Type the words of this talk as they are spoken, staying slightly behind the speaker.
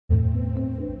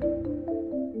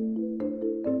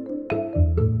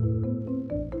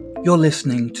You're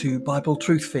listening to Bible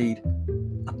Truth Feed,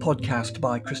 a podcast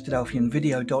by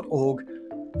Christadelphianvideo.org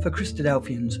for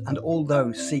Christadelphians and all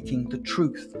those seeking the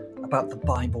truth about the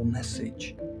Bible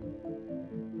message.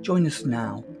 Join us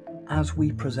now as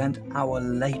we present our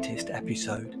latest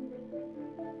episode.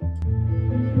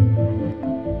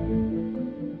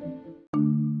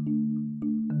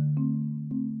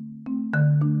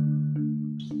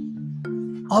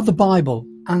 Are the Bible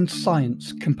and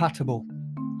science compatible?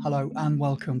 Hello and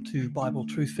welcome to Bible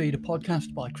Truth Feed, a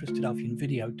podcast by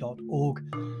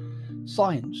Christadelphianvideo.org.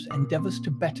 Science endeavours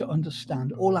to better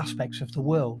understand all aspects of the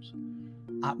world: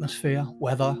 atmosphere,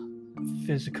 weather,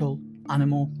 physical,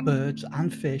 animal, birds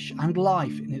and fish, and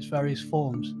life in its various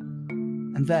forms,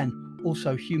 and then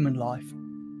also human life.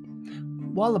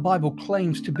 While the Bible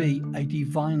claims to be a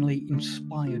divinely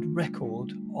inspired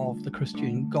record of the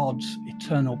Christian God's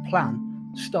eternal plan,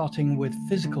 starting with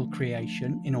physical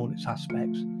creation in all its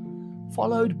aspects,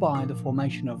 followed by the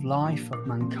formation of life of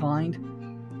mankind,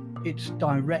 its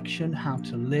direction how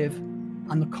to live,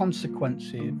 and the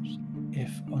consequences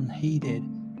if unheeded,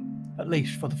 at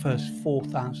least for the first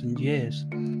 4,000 years.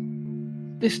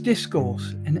 This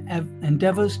discourse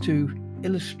endeavours to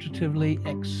illustratively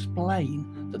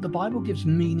explain that the Bible gives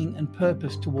meaning and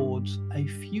purpose towards a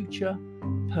future,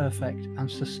 perfect and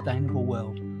sustainable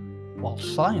world, while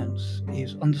science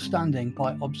is understanding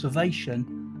by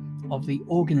observation of the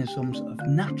organisms of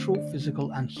natural,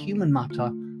 physical and human matter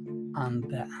and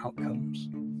their outcomes.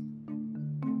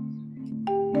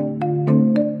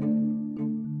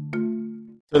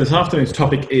 So this afternoon's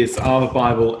topic is, are the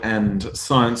Bible and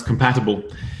science compatible?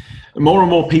 More and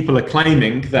more people are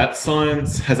claiming that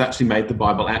science has actually made the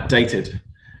Bible outdated.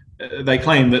 They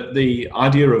claim that the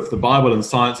idea of the Bible and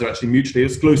science are actually mutually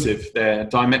exclusive. They're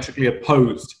diametrically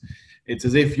opposed. It's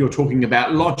as if you're talking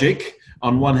about logic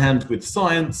on one hand with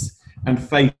science and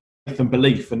faith and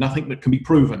belief and nothing that can be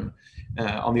proven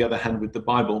on the other hand with the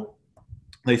Bible.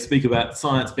 They speak about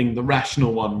science being the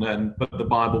rational one but the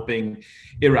Bible being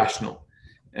irrational.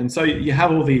 And so you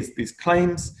have all these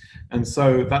claims, and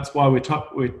so that's why we're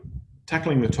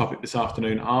tackling the topic this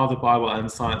afternoon. Are the Bible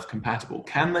and science compatible?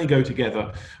 Can they go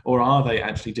together, or are they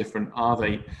actually different? Are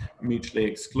they mutually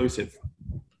exclusive?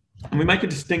 And we make a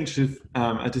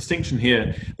distinction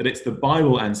here that it's the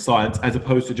Bible and science as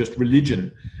opposed to just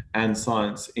religion and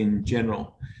science in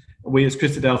general. We as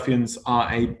Christadelphians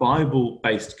are a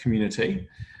Bible-based community,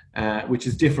 which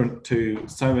is different to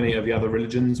so many of the other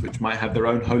religions, which might have their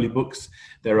own holy books,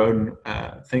 their own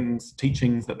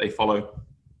teachings that they follow.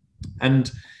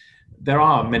 And there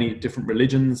are many different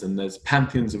religions, and there's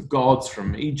pantheons of gods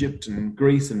from Egypt and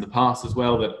Greece in the past as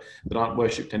well that aren't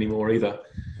worshipped anymore either.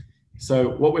 So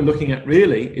what we're looking at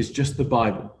really is just the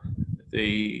Bible,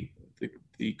 the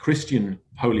Christian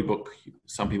holy book,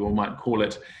 some people might call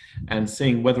it, and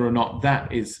seeing whether or not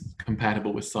that is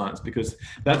compatible with science, because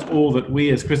that's all that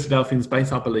we as Christadelphians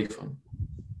base our belief on.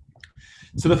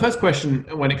 So the first question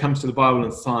when it comes to the Bible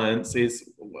and science is,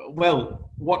 well,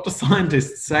 what do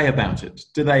scientists say about it?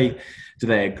 Do they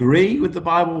agree with the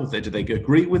Bible? Do they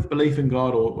agree with belief in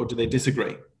God, or do they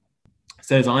disagree? It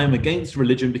says, I am against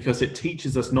religion because it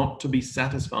teaches us not to be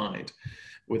satisfied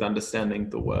with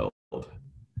understanding the world.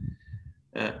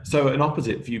 So an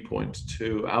opposite viewpoint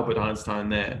to Albert Einstein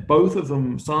there. Both of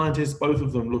them scientists, both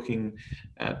of them looking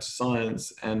at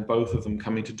science, and both of them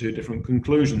coming to two different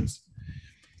conclusions.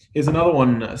 Here's another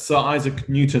one. Sir Isaac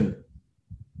Newton,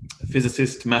 a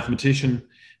physicist, mathematician,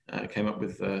 came up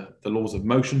with the laws of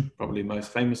motion, probably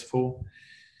most famous for.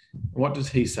 What does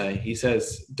he say? He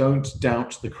says, don't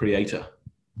doubt the Creator,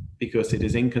 because it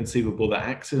is inconceivable that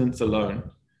accidents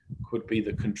alone could be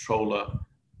the controller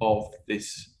of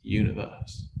this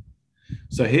universe.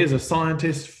 So here's a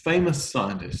scientist, famous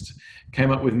scientist, came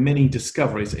up with many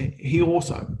discoveries. He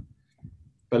also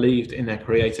believed in a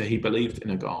Creator. He believed in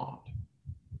a God.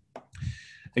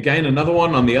 Again, another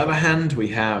one, on the other hand, we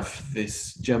have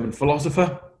this German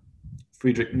philosopher,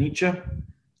 Friedrich Nietzsche,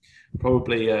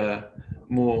 probably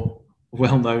more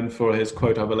well known for his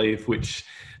quote, I believe, which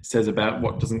says about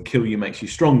what doesn't kill you makes you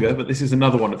stronger. But this is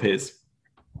another one of his.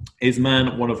 Is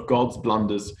man one of God's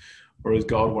blunders, or is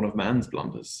God one of man's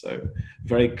blunders? So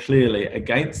very clearly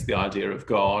against the idea of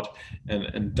God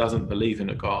and doesn't believe in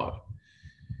a God.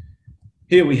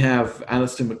 Here we have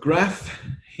Alister McGrath.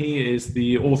 He is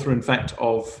the author, in fact,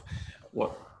 of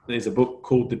what is a book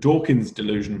called The Dawkins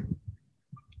Delusion,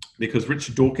 because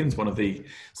Richard Dawkins, one of the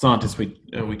scientists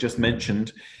we just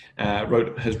mentioned,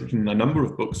 has written a number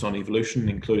of books on evolution,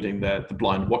 including the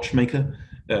Blind Watchmaker,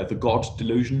 the God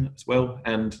Delusion as well.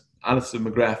 And Alister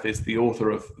McGrath is the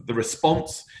author of The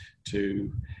Response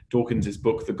to Dawkins'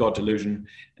 book, The God Delusion,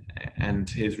 and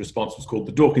his response was called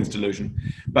The Dawkins Delusion.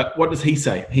 But what does he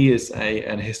say? He is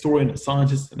an historian, a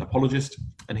scientist, an apologist,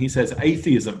 and he says,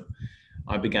 atheism,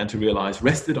 I began to realize,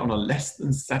 rested on a less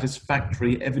than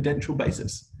satisfactory evidential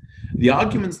basis. The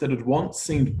arguments that had once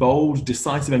seemed bold,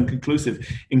 decisive, and conclusive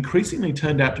increasingly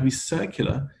turned out to be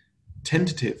circular,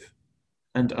 tentative,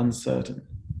 and uncertain.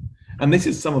 And this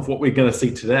is some of what we're going to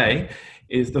see today,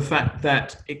 is the fact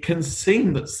that it can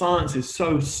seem that science is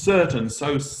so certain,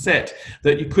 so set,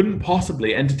 that you couldn't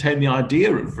possibly entertain the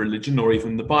idea of religion or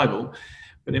even the Bible.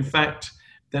 But in fact,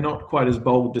 they're not quite as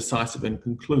bold, decisive, and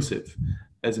conclusive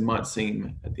as it might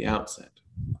seem at the outset.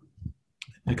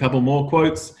 A couple more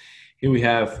quotes. Here we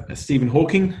have Stephen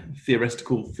Hawking,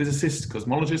 theoretical physicist,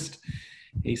 cosmologist.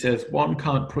 He says, one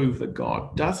can't prove that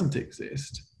God doesn't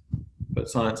exist, but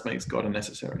science makes God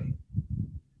unnecessary.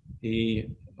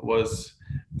 He was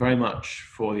very much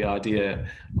for the idea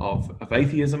of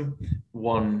atheism,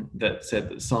 one that said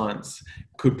that science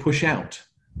could push out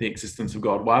the existence of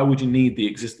God. Why would you need the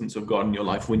existence of God in your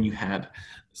life when you had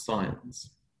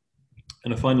science?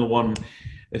 And a final one,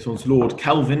 this one's Lord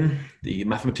Kelvin, the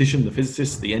mathematician, the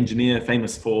physicist, the engineer,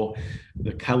 famous for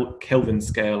the Kelvin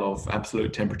scale of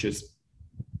absolute temperatures.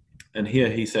 And here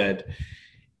he said,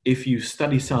 if you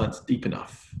study science deep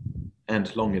enough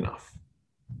and long enough,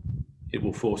 it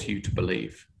will force you to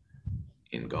believe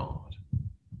in God.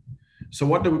 So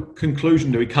what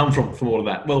conclusion do we come from all of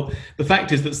that? Well, the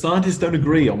fact is that scientists don't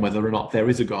agree on whether or not there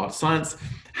is a God. Science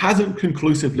hasn't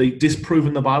conclusively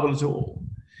disproven the Bible at all.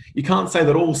 You can't say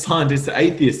that all scientists are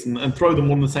atheists and throw them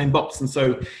all in the same box. And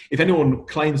so if anyone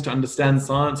claims to understand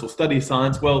science or study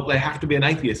science, well, they have to be an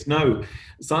atheist. No,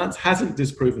 science hasn't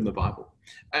disproven the Bible.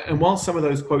 And while some of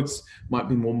those quotes might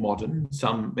be more modern,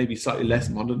 some maybe slightly less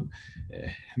modern,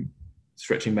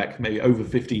 stretching back maybe over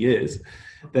 50 years,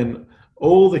 then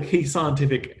all the key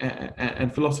scientific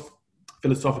and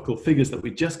philosophical figures that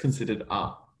we just considered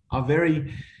are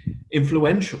very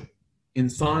influential in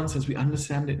science as we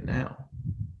understand it now.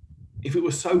 If it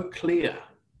was so clear,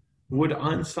 would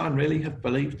Einstein really have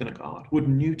believed in a God? Would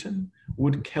Newton?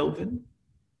 Would Kelvin?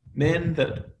 Men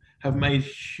that have made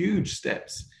huge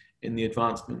steps in the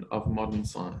advancement of modern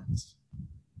science.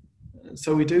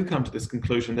 So we do come to this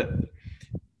conclusion that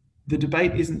the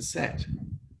debate isn't set.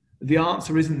 The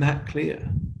answer isn't that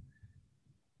clear.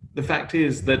 The fact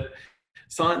is that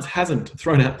science hasn't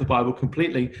thrown out the Bible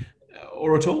completely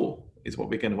or at all, is what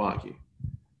we're going to argue.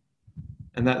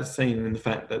 And that's seen in the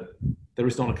fact that there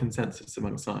is not a consensus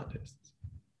among scientists.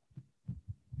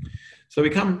 So we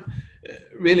come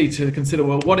really to consider,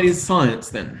 well, what is science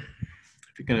then?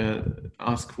 If you're going to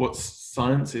ask what's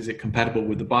science, is it compatible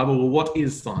with the Bible? Well, what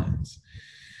is science?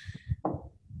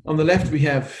 On the left, we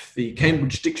have the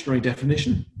Cambridge Dictionary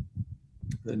definition.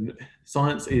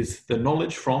 Science is the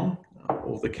knowledge from,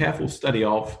 or the careful study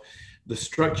of, the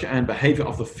structure and behavior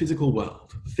of the physical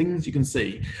world, things you can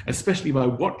see, especially by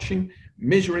watching,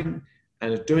 measuring,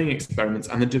 and doing experiments,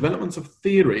 and the developments of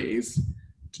theories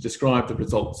to describe the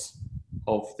results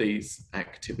of these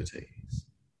activities.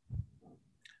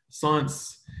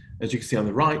 Science, as you can see on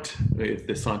the right, with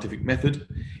the scientific method,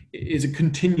 is a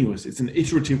continuous, it's an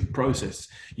iterative process.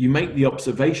 You make the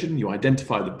observation, you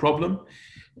identify the problem,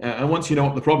 and once you know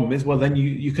what the problem is, well, then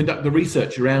you conduct the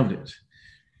research around it.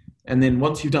 And then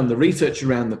once you've done the research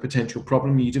around the potential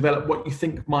problem, you develop what you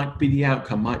think might be the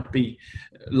outcome, might be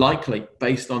likely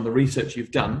based on the research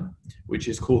you've done, which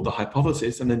is called the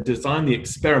hypothesis, and then design the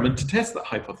experiment to test that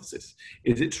hypothesis.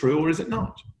 Is it true or is it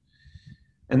not?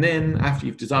 And then after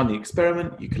you've designed the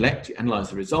experiment, you collect, you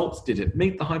analyze the results. Did it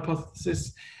meet the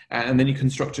hypothesis? And then you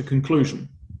construct a conclusion.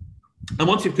 And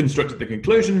once you've constructed the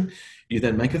conclusion, you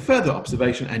then make a further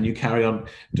observation and you carry on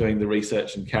doing the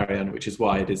research and carry on, which is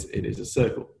why it is a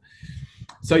circle.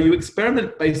 So you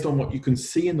experiment based on what you can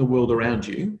see in the world around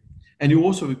you, and you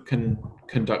also can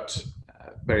conduct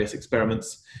various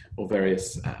experiments or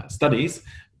various studies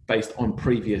based on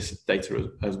previous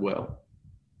data as well.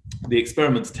 The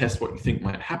experiments test what you think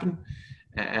might happen,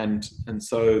 and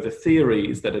so the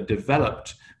theories that are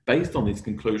developed based on these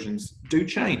conclusions do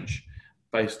change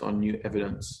based on new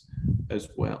evidence as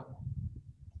well.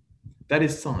 That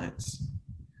is science.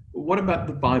 What about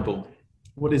the Bible?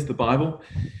 What is the Bible?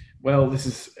 Well, this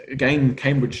is, again,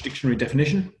 Cambridge Dictionary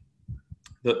definition,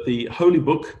 that the holy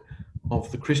book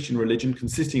of the Christian religion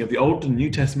consisting of the Old and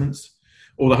New Testaments,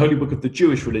 or the holy book of the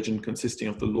Jewish religion consisting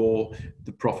of the law,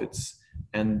 the prophets,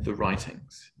 and the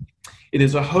writings. It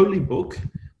is a holy book,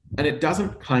 and it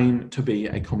doesn't claim to be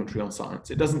a commentary on science.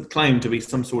 It doesn't claim to be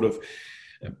some sort of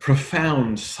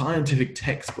profound scientific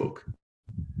textbook,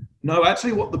 No,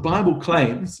 actually what the Bible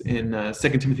claims in 2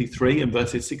 Timothy 3 and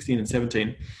verses 16 and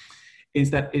 17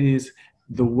 is that it is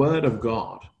the word of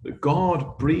God.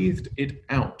 God breathed it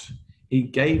out. He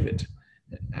gave it.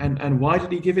 And why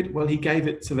did he give it? Well, he gave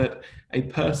it so that a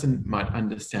person might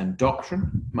understand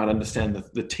doctrine, might understand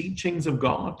the teachings of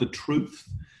God, the truth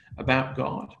about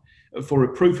God, for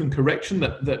reproof and correction,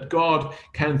 that God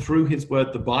can, through his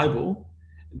word, the Bible,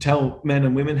 tell men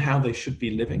and women how they should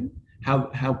be living,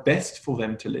 how best for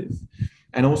them to live,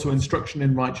 and also instruction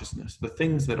in righteousness, the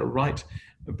things that are right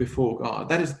before God.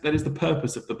 That is the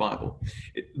purpose of the Bible.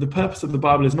 The purpose of the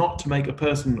Bible is not to make a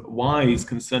person wise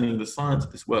concerning the science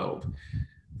of this world.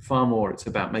 Far more, it's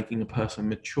about making a person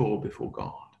mature before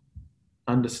God,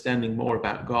 understanding more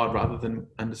about God rather than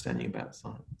understanding about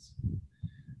science.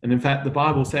 And in fact, the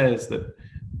Bible says that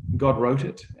God wrote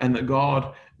it and that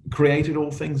God created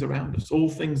all things around us, all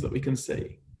things that we can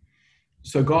see.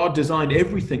 So God designed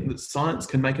everything that science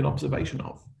can make an observation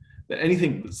of, that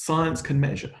anything that science can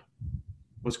measure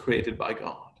was created by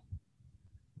God.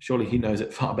 Surely he knows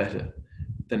it far better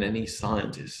than any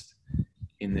scientist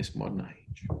in this modern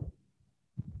age.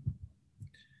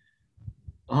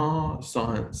 Are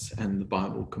science and the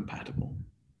Bible compatible?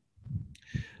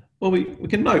 Well, we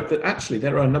can note that actually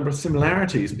there are a number of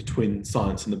similarities between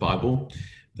science and the Bible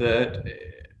that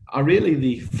are really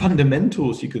the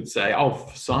fundamentals, you could say,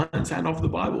 of science and of the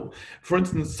Bible. For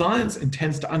instance, science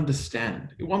intends to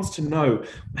understand. It wants to know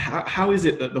how is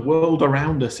it that the world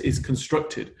around us is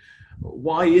constructed?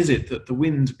 Why is it that the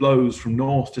wind blows from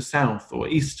north to south or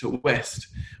east to west?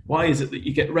 Why is it that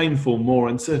you get rainfall more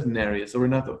in certain areas or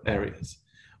in other areas?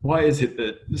 Why is it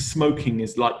that smoking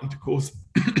is likely to cause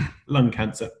lung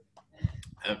cancer?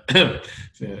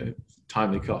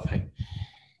 Timely cough, hey?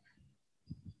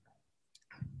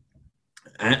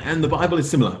 And the Bible is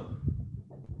similar.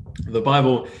 The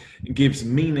Bible gives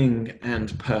meaning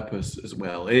and purpose as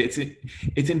well. It's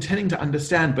intending to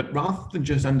understand, but rather than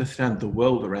just understand the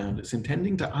world around, it's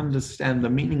intending to understand the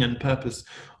meaning and purpose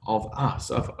of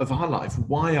us, of our life.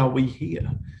 Why are we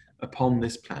here upon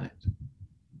this planet?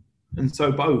 And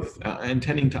so both are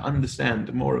intending to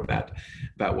understand more about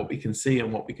what we can see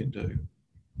and what we can do.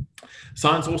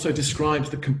 Science also describes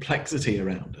the complexity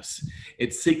around us.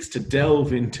 It seeks to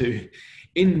delve into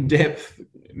in-depth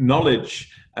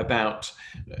knowledge about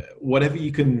whatever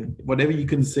you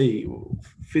can see: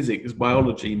 physics,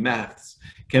 biology, maths,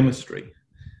 chemistry.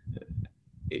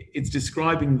 It's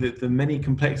describing the many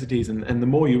complexities, and the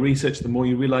more you research, the more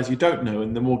you realize you don't know,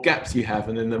 and the more gaps you have,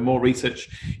 and then the more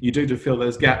research you do to fill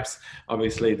those gaps,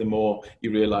 obviously, the more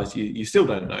you realize you still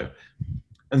don't know.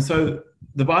 And so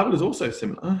the Bible is also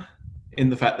similar in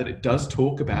the fact that it does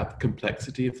talk about the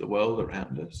complexity of the world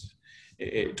around us.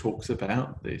 It talks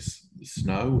about the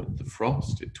snow and the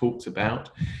frost. It talks about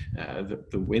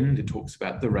the wind. It talks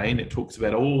about the rain. It talks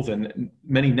about all the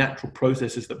many natural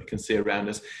processes that we can see around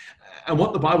us. And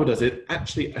what the Bible does, it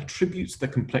actually attributes the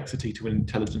complexity to an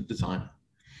intelligent designer.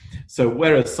 So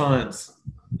whereas science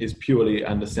is purely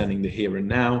understanding the here and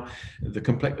now,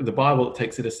 the Bible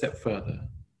takes it a step further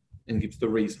and gives the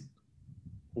reason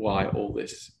why all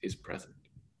this is present.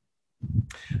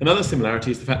 Another similarity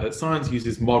is the fact that science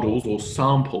uses models or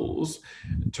samples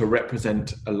to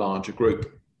represent a larger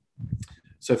group.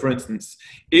 So for instance,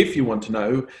 if you want to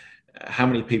know how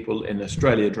many people in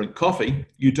Australia drink coffee,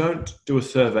 you don't do a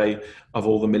survey of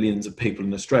all the millions of people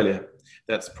in Australia.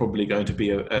 That's probably going to be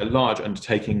a large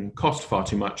undertaking, cost far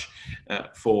too much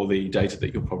for the data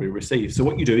that you'll probably receive. So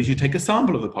what you do is you take a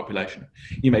sample of the population.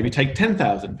 You maybe take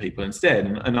 10,000 people instead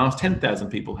and ask 10,000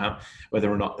 people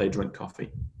whether or not they drink coffee.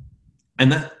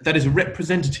 And that is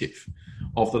representative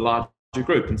of the larger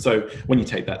group. And so when you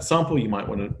take that sample, you might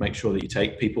want to make sure that you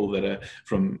take people that are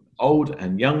from old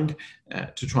and young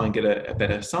to try and get a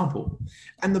better sample.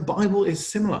 And the Bible is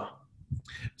similar.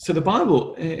 So the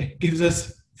Bible gives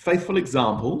us faithful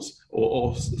examples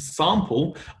or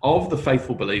sample of the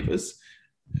faithful believers,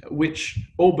 which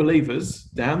all believers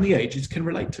down the ages can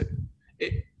relate to.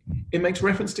 It makes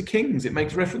reference to kings. It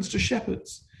makes reference to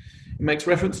shepherds. It makes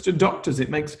reference to doctors. It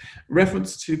makes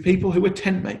reference to people who were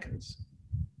tent makers.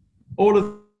 All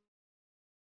of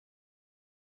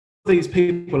these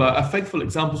people are faithful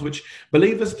examples which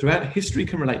believers throughout history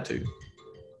can relate to.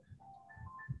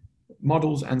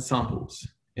 Models and samples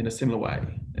in a similar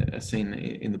way are seen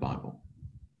in the Bible.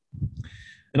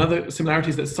 Another similarity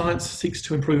is that science seeks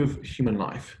to improve human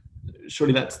life.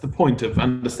 Surely that's the point of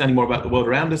understanding more about the world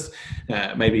around us.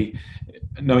 Maybe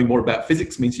knowing more about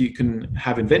physics means you can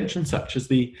have inventions such as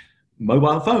the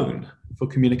mobile phone for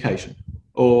communication,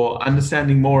 or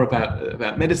understanding more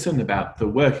about medicine, about the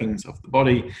workings of the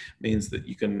body means that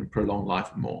you can prolong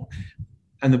life more.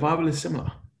 And the Bible is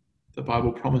similar. The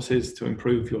Bible promises to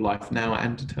improve your life now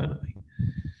and eternally.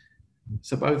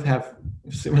 So both have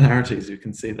similarities, you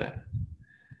can see that.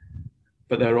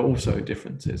 But there are also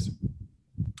differences.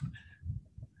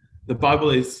 The Bible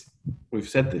is, we've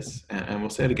said this, and we'll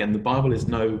say it again, the Bible is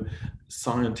no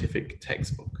scientific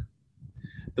textbook.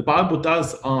 The Bible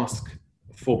does ask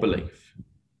for belief.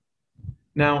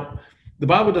 Now, the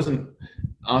Bible doesn't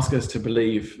ask us to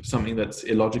believe something that's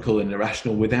illogical and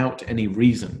irrational without any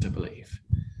reason to believe.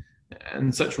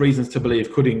 And such reasons to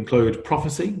believe could include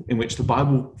prophecy, in which the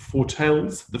Bible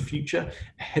foretells the future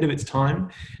ahead of its time.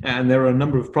 And there are a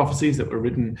number of prophecies that were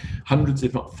written hundreds,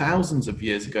 if not thousands of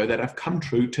years ago that have come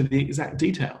true to the exact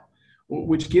detail,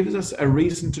 which gives us a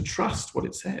reason to trust what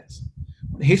it says.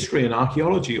 History and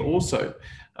archaeology also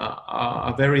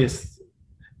are various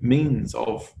means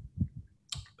of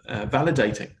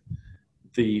validating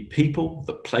the people,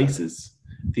 the places,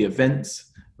 the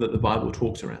events that the Bible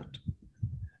talks around.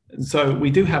 And so we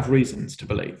do have reasons to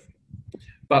believe,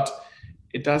 but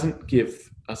it doesn't give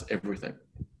us everything.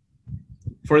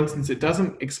 For instance, it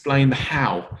doesn't explain the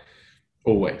how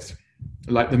always,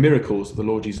 like the miracles of the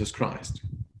Lord Jesus Christ.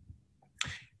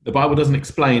 The Bible doesn't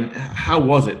explain how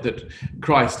was it that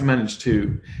Christ managed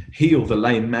to heal the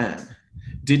lame man.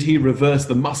 Did he reverse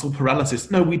the muscle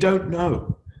paralysis? No, we don't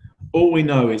know. All we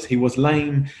know is he was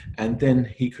lame and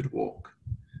then he could walk.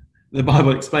 The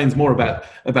Bible explains more about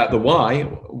the why.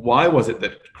 Why was it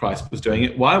that Christ was doing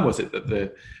it? Why was it that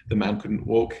the man couldn't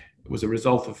walk? It was a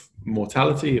result of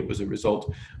mortality. It was a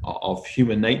result of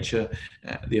human nature,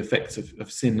 the effects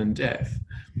of sin and death.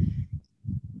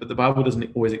 But the Bible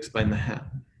doesn't always explain the how,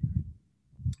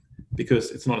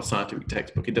 because it's not a scientific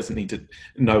textbook. It doesn't need to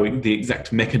know the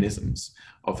exact mechanisms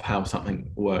of how something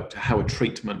worked, how a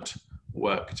treatment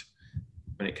worked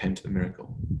when it came to the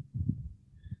miracle.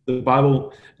 The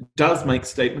Bible does make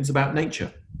statements about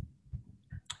nature.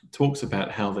 It talks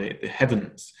about how the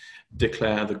heavens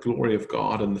declare the glory of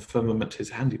God and the firmament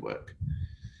his handiwork.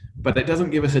 But it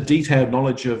doesn't give us a detailed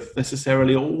knowledge of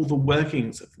necessarily all the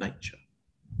workings of nature.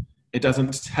 It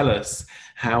doesn't tell us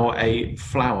how a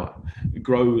flower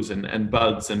grows and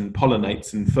buds and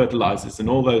pollinates and fertilizes and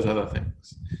all those other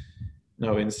things.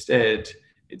 No, instead,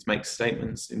 it makes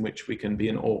statements in which we can be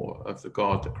in awe of the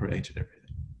God that created everything.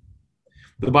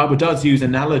 The Bible does use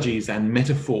analogies and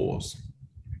metaphors.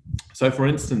 So, for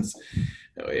instance,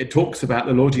 it talks about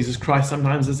the Lord Jesus Christ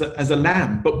sometimes as a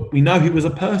lamb, but we know he was a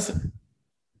person.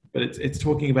 But it's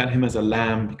talking about him as a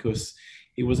lamb because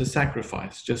he was a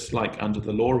sacrifice, just like under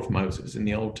the law of Moses in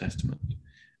the Old Testament.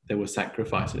 There were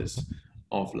sacrifices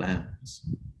of lambs.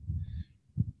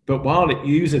 But while it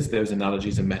uses those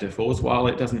analogies and metaphors, while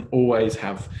it doesn't always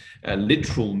have a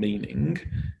literal meaning,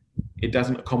 it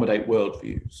doesn't accommodate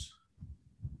worldviews.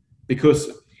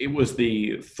 Because it was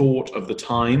the thought of the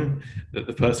time that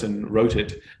the person wrote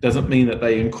it doesn't mean that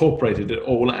they incorporated it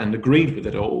all and agreed with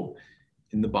it all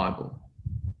in the Bible.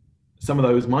 Some of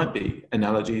those might be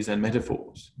analogies and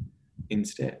metaphors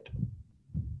instead.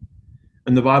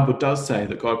 And the Bible does say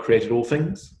that God created all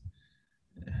things.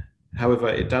 However,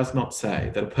 it does not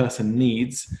say that a person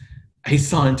needs a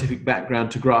scientific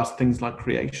background to grasp things like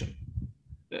creation.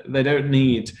 They don't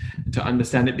need to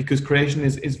understand it because creation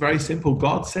is very simple.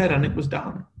 God said and it was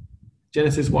done.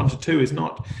 Genesis 1-2 is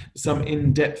not some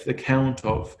in-depth account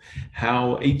of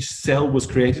how each cell was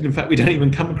created. In fact, we don't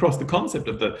even come across the concept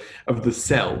of the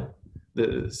cell,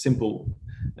 the simple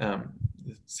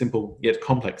yet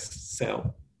complex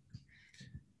cell.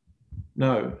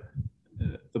 No,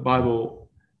 the Bible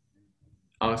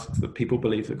asks that people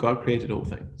believe that God created all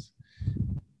things.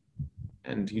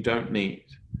 And you don't need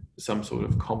some sort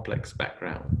of complex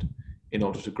background in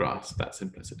order to grasp that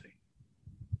simplicity.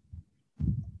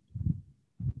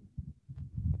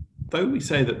 Though we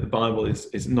say that the Bible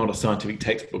is not a scientific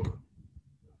textbook,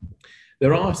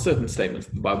 there are certain statements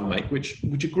that the Bible makes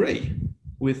which agree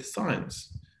with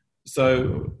science.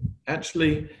 So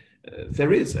actually,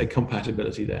 there is a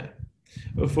compatibility there.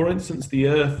 For instance, the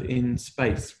earth in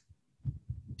space.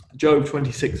 Job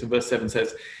 26 verse 7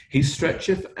 says, "He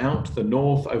stretcheth out the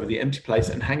north over the empty place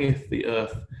and hangeth the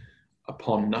earth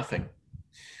upon nothing."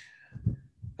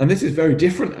 And this is very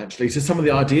different, actually, to some of the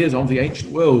ideas of the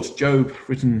ancient world. Job,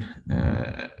 written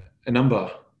a number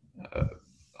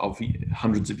of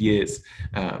hundreds of years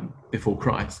before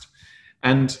Christ.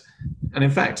 And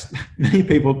in fact, many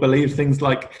people believe things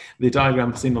like the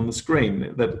diagram seen on the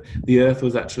screen, that the earth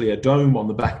was actually a dome on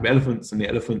the back of elephants and the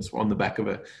elephants were on the back of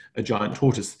a giant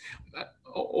tortoise.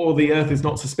 Or the earth is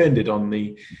not suspended on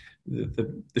the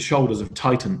shoulders of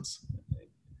titans.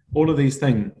 All of these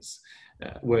things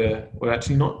were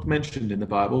actually not mentioned in the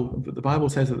Bible, but the Bible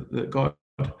says that God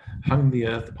hung the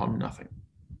earth upon nothing.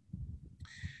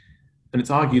 And it's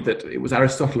argued that it was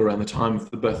Aristotle around the time of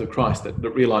the birth of Christ that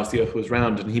realized the earth was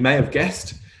round, and he may have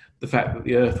guessed the fact that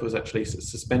the earth was actually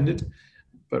suspended,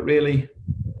 but really,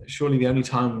 surely the only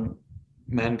time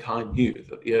mankind knew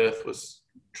that the earth was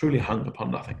truly hung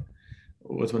upon nothing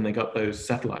was when they got those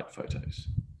satellite photos,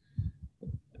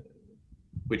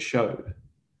 which showed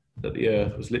that the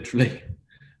earth was literally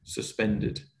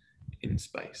suspended in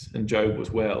space, and Job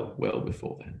was well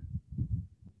before then.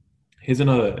 Here's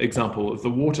another example of the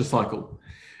water cycle.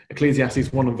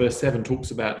 Ecclesiastes 1 and verse 7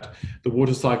 talks about the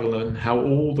water cycle and how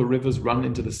all the rivers run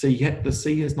into the sea, yet the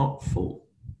sea is not full.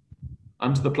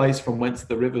 Unto the place from whence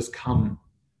the rivers come,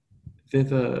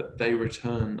 thither they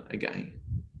return again.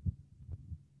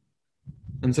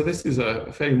 And so this is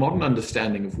a fairly modern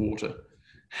understanding of water.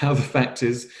 How the fact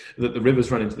is that the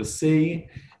rivers run into the sea,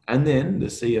 and then the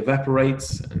sea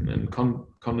evaporates and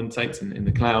condensates in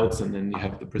the clouds, and then you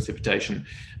have the precipitation,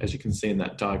 as you can see in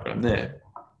that diagram there.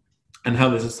 And how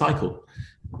there's a cycle.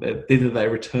 Thither they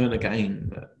return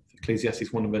again.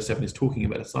 Ecclesiastes 1 and verse 7 is talking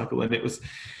about a cycle, and it was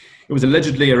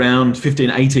allegedly around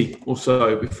 1580 or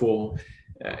so before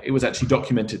it was actually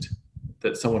documented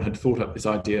that someone had thought up this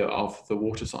idea of the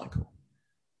water cycle.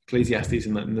 Ecclesiastes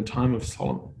in the time of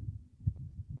Solomon,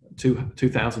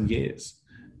 2,000 years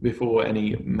before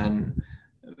any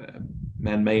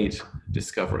man-made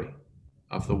discovery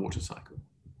of the water cycle.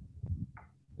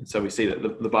 And so we see that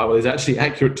the Bible is actually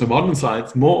accurate to modern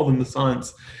science more than the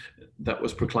science that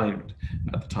was proclaimed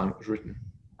at the time it was written.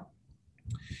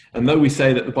 And though we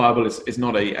say that the Bible is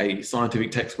not a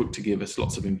scientific textbook to give us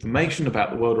lots of information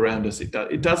about the world around us,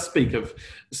 it does speak of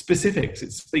specifics.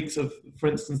 It speaks of, for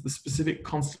instance, the specific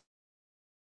constellation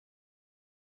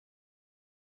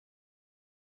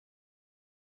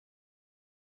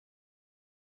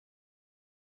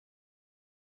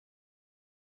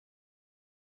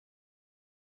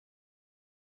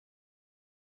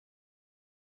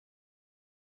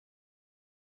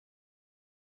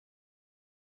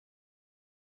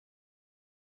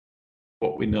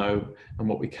what we know and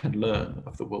what we can learn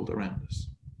of the world around us.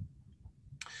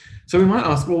 So we might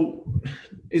ask, well,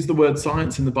 is the word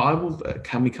science in the Bible?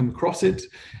 Can we come across it?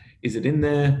 Is it in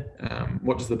there?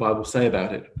 What does the Bible say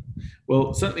about it?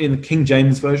 Well, certainly in the King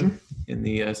James Version, in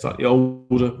the slightly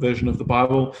older version of the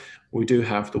Bible, we do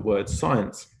have the word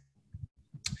science.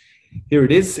 Here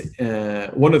it is,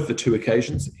 one of the two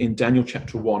occasions in Daniel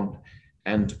chapter 1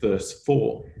 and verse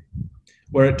 4,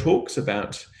 where it talks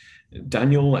about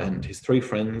Daniel and his three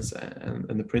friends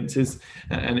and the princes,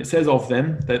 and it says of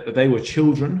them that they were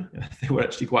children. They were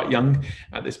actually quite young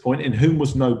at this point, in whom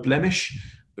was no blemish,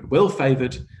 but well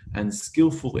favoured and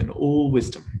skillful in all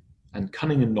wisdom and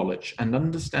cunning in knowledge and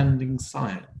understanding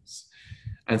science,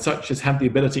 and such as had the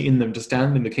ability in them to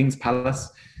stand in the king's palace,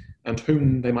 and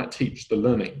whom they might teach the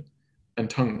learning and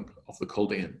tongue of the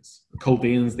Chaldeans. The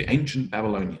Chaldeans, the ancient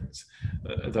Babylonians.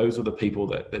 Those are the people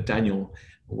that Daniel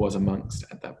was amongst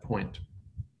at that point.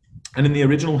 And in the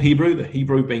original Hebrew, the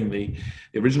Hebrew being the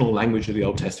original language of the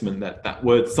Old Testament, that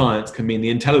word science can mean the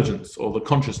intelligence or the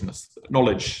consciousness,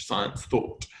 knowledge, science,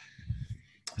 thought.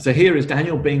 So here is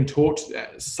Daniel being taught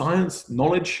science,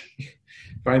 knowledge,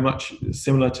 very much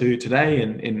similar to today,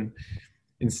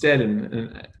 instead in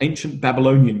an ancient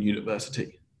Babylonian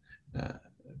university,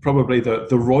 probably the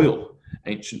royal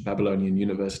ancient Babylonian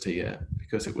university,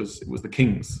 because it was the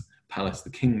king's palace, the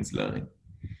king's learning.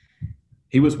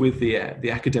 He was with the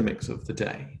academics of the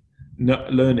day,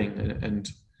 learning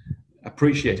and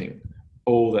appreciating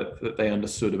all that they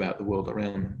understood about the world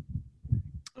around them.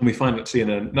 And we find actually in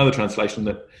another translation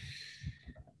that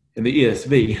in the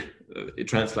ESV, it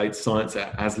translates science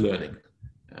as learning,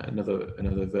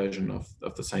 another version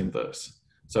of the same verse.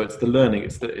 So it's the learning,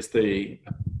 it's the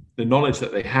knowledge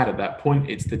that they had at that point,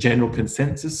 it's the general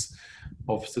consensus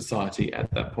of society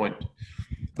at that point.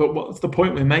 But what's the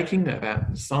point we're making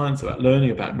about science, about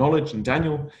learning, about knowledge in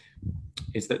Daniel,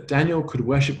 is that Daniel could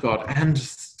worship God and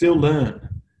still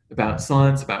learn about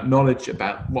science, about knowledge,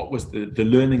 about what was the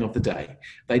learning of the day.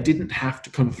 They didn't have to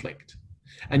conflict.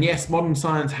 And yes, modern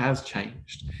science has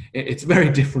changed. It's very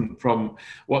different from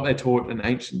what they taught in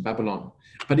ancient Babylon.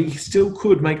 But he still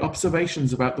could make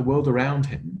observations about the world around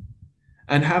him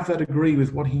and have that agree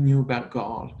with what he knew about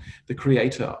God, the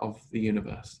creator of the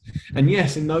universe. And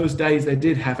yes, in those days, they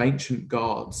did have ancient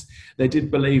gods. They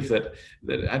did believe that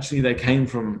actually they came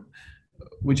from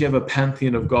whichever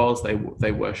pantheon of gods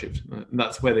they worshipped. And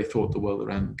that's where they thought the world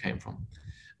around them came from.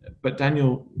 But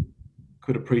Daniel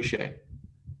could appreciate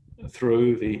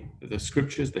through the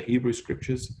scriptures, the Hebrew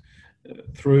scriptures,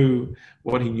 through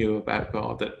what he knew about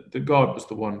God, that God was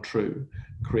the one true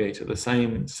creator, the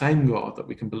same God that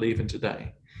we can believe in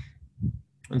today.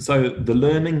 And so the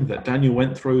learning that Daniel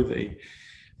went through,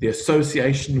 the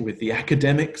association with the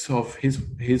academics of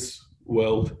his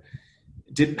world,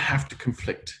 didn't have to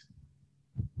conflict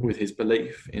with his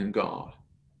belief in God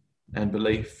and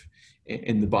belief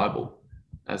in the Bible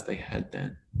as they had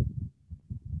then.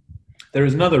 There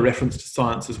is another reference to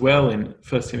science as well in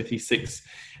 1 Timothy 6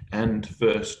 and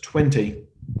verse 20,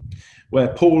 where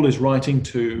Paul is writing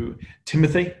to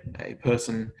Timothy, a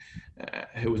person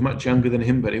who was much younger than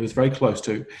him, but he was very close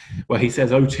to, where he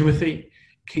says, "O Timothy,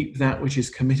 keep that which is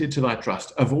committed to thy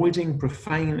trust, avoiding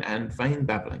profane and vain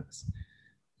babblings,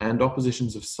 and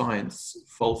oppositions of science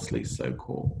falsely so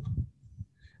called."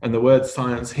 And the word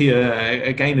science here,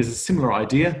 again, is a similar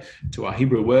idea to our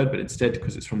Hebrew word, but instead,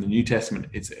 because it's from the New Testament,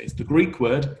 it's the Greek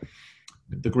word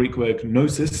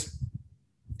gnosis,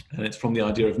 and it's from the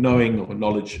idea of knowing or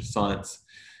knowledge, science.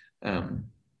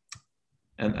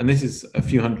 And this is a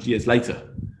few hundred years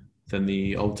later than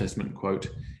the Old Testament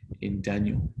quote in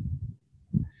Daniel.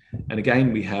 And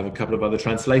again, we have a couple of other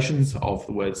translations of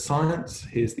the word science.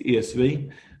 Here's the ESV.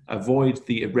 "Avoid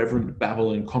the irreverent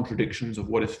babble and contradictions of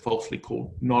what is falsely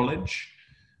called knowledge,"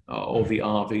 or the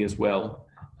RV as well.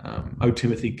 "O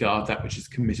Timothy, guard that which is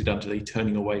committed unto thee,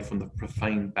 turning away from the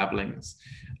profane babblings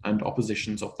and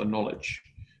oppositions of the knowledge,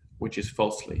 which is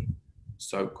falsely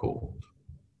so called."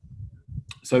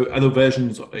 So other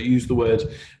versions use the word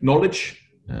knowledge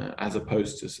as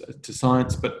opposed to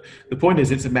science. But the point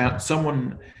is, it's about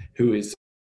someone who is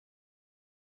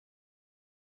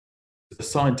the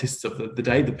scientists of the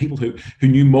day, the people who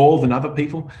knew more than other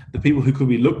people, the people who could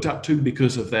be looked up to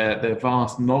because of their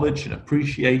vast knowledge and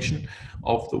appreciation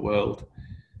of the world.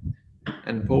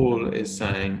 And Paul is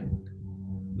saying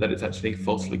that it's actually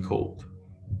falsely called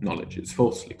knowledge. It's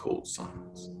falsely called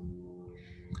science.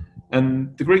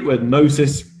 And the Greek word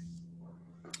gnosis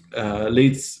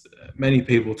leads many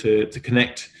people to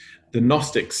connect the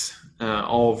Gnostics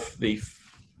of the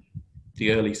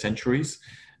early centuries,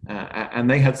 and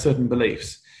they had certain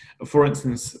beliefs. For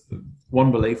instance,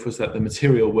 one belief was that the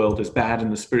material world is bad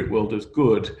and the spirit world is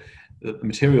good, that the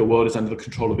material world is under the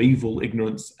control of evil,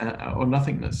 ignorance, or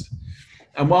nothingness.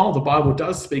 And while the Bible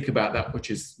does speak about that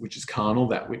which is carnal,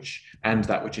 that which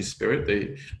is spirit,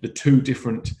 the two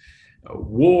different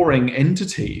warring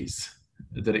entities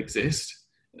that exist,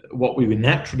 what we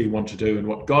naturally want to do and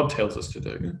what God tells us to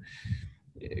do,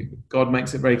 God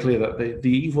makes it very clear that the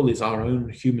evil is our own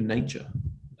human nature,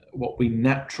 what we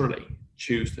naturally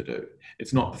choose to do.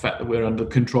 It's not the fact that we're under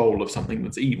control of something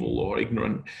that's evil or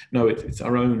ignorant. No, it's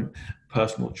our own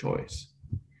personal choice.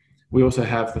 We also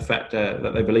have the fact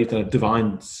that they believed in a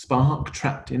divine spark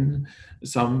trapped in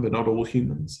some, but not all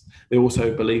humans. They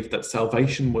also believed that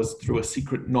salvation was through a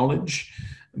secret knowledge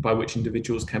by which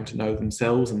individuals came to know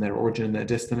themselves and their origin and their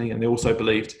destiny. And they also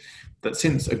believed that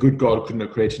since a good God couldn't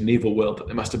have created an evil world, that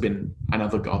there must have been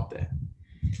another God there.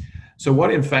 So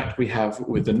what, in fact, we have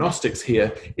with the Gnostics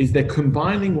here is they're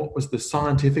combining what was the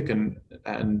scientific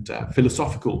and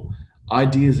philosophical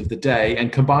ideas of the day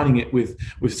and combining it with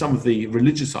some of the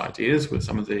religious ideas, with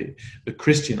some of the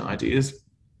Christian ideas,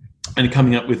 and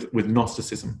coming up with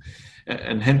Gnosticism.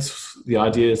 And hence the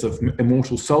ideas of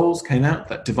immortal souls came out,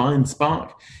 that divine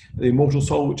spark, the immortal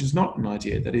soul, which is not an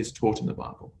idea that is taught in the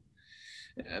Bible.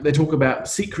 They talk about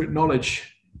secret knowledge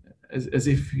as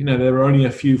if, there are only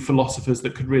a few philosophers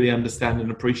that could really understand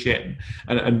and appreciate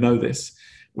and know this.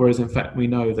 Whereas in fact, we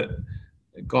know that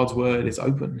God's word is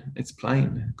open, it's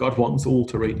plain. God wants all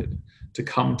to read it, to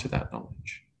come to that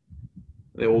knowledge.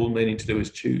 All they need to do is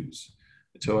choose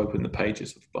to open the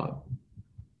pages of the Bible.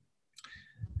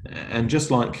 And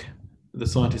just like the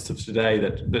scientists of today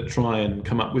that try and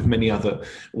come up with many other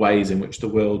ways in which the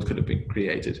world could have been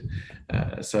created,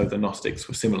 so the Gnostics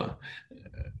were similar.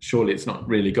 Surely it's not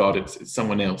really God, it's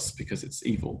someone else because it's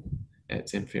evil,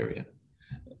 it's inferior.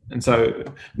 And so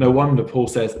no wonder Paul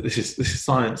says that this is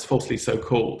science falsely so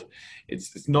called.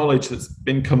 It's knowledge that's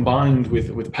been combined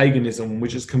with paganism,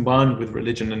 which is combined with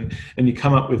religion, and you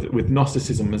come up with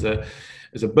Gnosticism as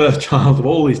a birth child of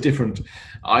all these different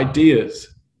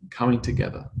ideas coming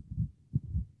together.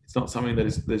 It's not something that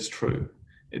is true.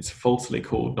 It's falsely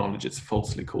called knowledge. It's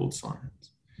falsely called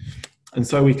science. And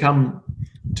so we come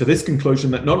to this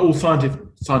conclusion that not all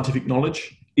scientific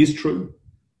knowledge is true.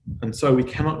 And so we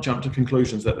cannot jump to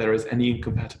conclusions that there is any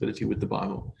incompatibility with the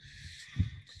Bible.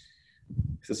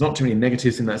 There's not too many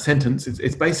negatives in that sentence.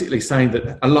 It's basically saying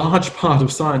that a large part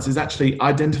of science is actually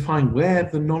identifying where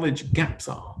the knowledge gaps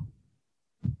are.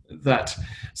 That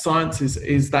science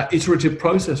is that iterative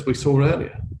process we saw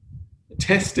earlier.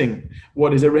 Testing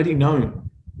what is already known,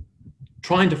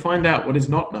 trying to find out what is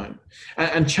not known,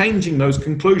 and changing those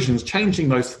conclusions, changing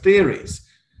those theories,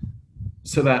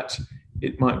 so that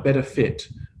it might better fit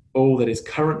all that is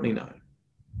currently known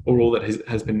or all that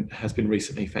has been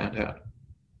recently found out.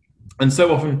 And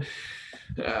so often,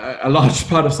 a large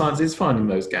part of science is finding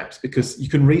those gaps because you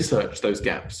can research those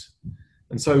gaps.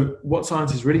 And so what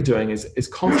science is really doing is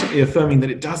constantly affirming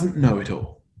that it doesn't know it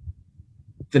all,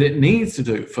 that it needs to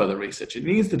do further research, it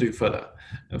needs to do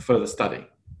further study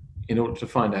in order to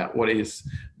find out what is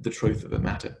the truth of the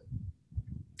matter.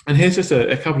 And here's just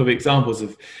a couple of examples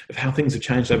of how things have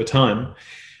changed over time.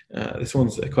 This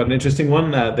one's quite an interesting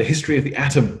one, the history of the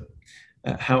atom,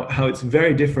 how it's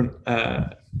very different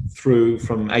through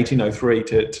from 1803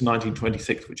 to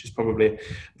 1926, which is probably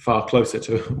far closer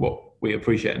to what we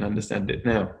appreciate and understand it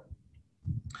now.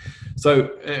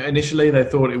 So initially they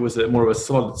thought it was more of a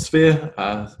solid sphere.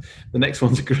 The next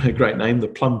one's a great name, the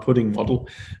plum pudding model,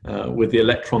 with the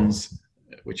electrons,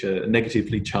 which are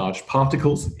negatively charged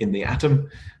particles in the atom,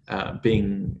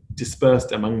 being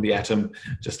dispersed among the atom,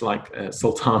 just like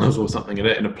sultanas or something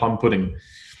in a plum pudding.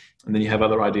 And then you have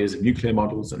other ideas of nuclear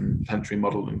models and planetary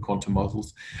model and quantum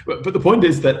models. But the point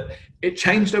is that it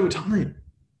changed over time.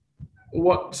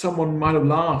 What someone might have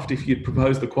laughed if you'd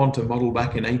proposed the quantum model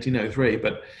back in 1803,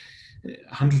 but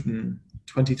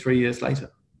 123 years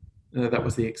later, that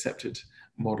was the accepted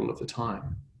model of the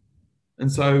time.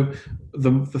 And so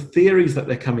the theories that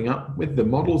they're coming up with, the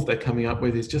models they're coming up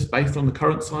with, is just based on the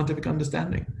current scientific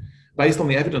understanding, based on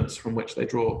the evidence from which they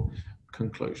draw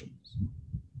conclusions.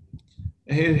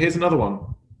 Here's another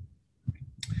one.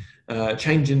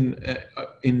 Change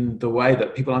in the way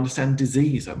that people understand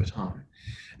disease over time.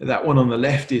 That one on the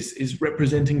left is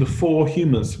representing the four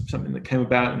humours, something that came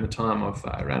about in the time of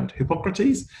around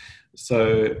Hippocrates,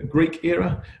 so Greek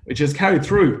era, which has carried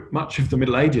through much of the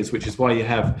Middle Ages, which is why you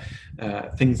have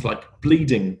things like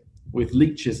bleeding with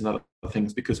leeches and other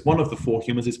things, because one of the four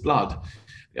humours is blood.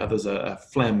 The others are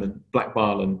phlegm and black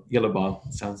bile and yellow bile.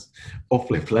 It sounds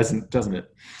awfully pleasant, doesn't it?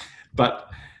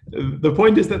 But the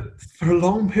point is that for a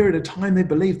long period of time, they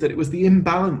believed that it was the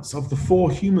imbalance of the four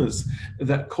humours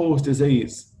that caused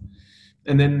disease.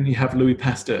 And then you have Louis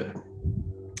Pasteur.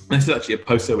 This is actually a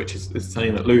poster which is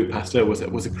saying that Louis Pasteur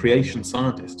was a creation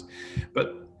scientist.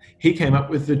 But he came up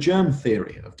with the germ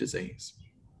theory of disease.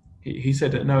 He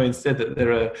said that no, instead that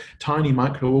there are tiny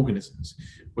microorganisms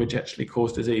which actually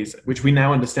cause disease, which we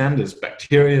now understand as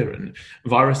bacteria and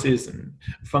viruses and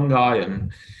fungi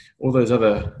and all those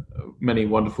other many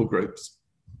wonderful groups.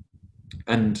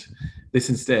 And this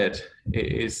instead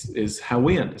is how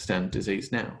we understand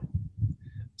disease now.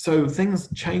 So things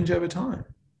change over time.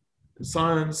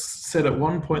 Science said at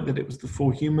one point that it was the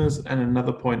four humours and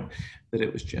another point that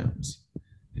it was germs.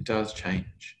 It does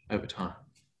change over time.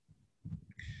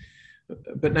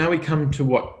 But now we come to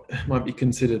what might be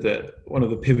considered one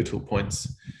of the pivotal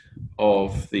points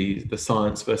of the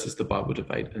science versus the Bible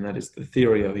debate, and that is the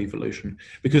theory of evolution.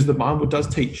 Because the Bible does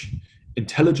teach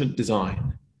intelligent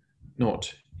design,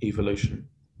 not evolution.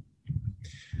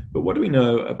 But what do we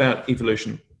know about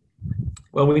evolution?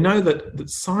 Well, we know that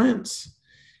science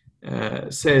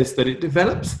says that it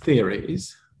develops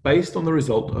theories based on the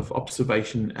result of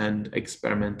observation and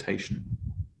experimentation.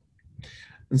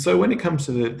 And so when it comes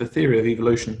to the theory of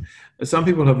evolution, some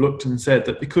people have looked and said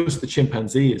that because the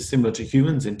chimpanzee is similar to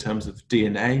humans in terms of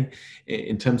DNA,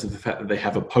 in terms of the fact that they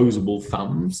have opposable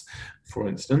thumbs, for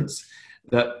instance,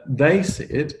 that they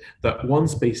said that one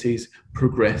species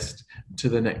progressed to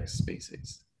the next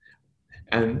species.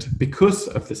 And because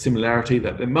of the similarity,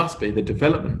 that there must be the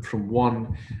development from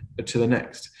one to the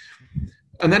next.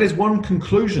 And that is one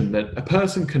conclusion that a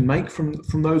person can make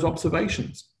from those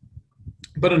observations.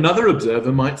 But another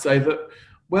observer might say that,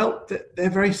 well, they're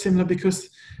very similar because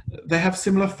they have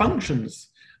similar functions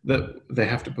that they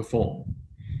have to perform.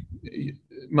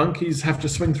 Monkeys have to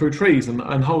swing through trees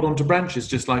and hold on to branches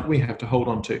just like we have to hold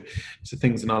on to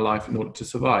things in our life in order to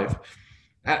survive.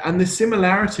 And the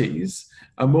similarities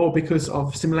are more because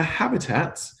of similar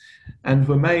habitats and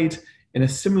were made in a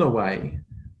similar way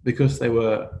because they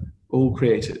were all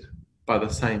created by the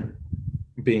same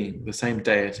being, the same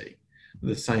deity,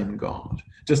 the same God.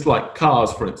 Just like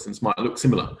cars, for instance, might look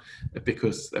similar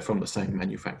because they're from the same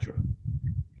manufacturer.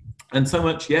 And so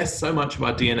much of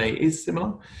our DNA is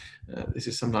similar. This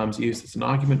is sometimes used as an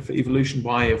argument for evolution.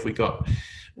 Why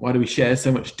do we share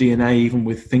so much DNA even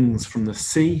with things from the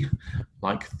sea,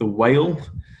 like the whale?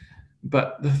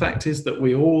 But the fact is that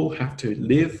we all have to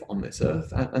live on this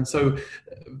earth. And so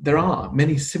there are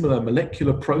many similar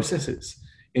molecular processes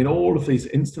in all of these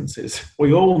instances.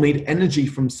 We all need energy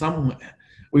from somewhere.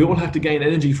 We all have to gain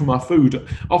energy from our food.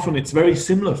 Often it's very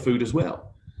similar food as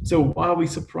well. So why are we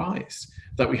surprised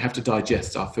that we have to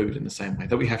digest our food in the same way,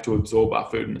 that we have to absorb our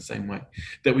food in the same way,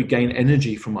 that we gain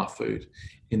energy from our food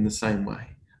in the same way,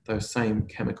 those same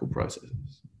chemical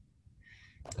processes.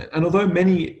 And although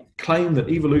many claim that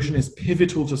evolution is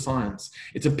pivotal to science,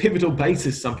 it's a pivotal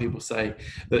basis, some people say,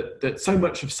 that so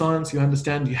much of science you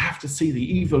understand, you have to see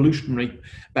the evolutionary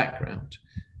background.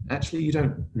 Actually, you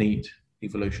don't need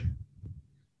evolution.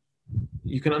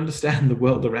 You can understand the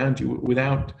world around you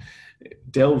without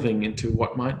delving into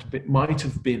what might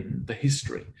have been the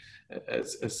history,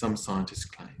 as some scientists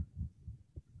claim.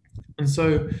 And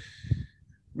so,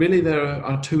 really, there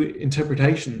are two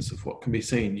interpretations of what can be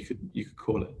seen, you could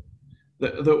call it.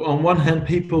 That on one hand,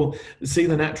 people see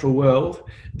the natural world,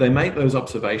 they make those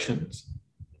observations,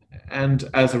 and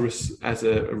as a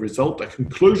result, a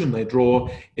conclusion they draw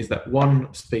is that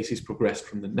one species progressed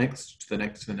from the next to the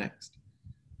next to the next.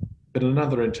 But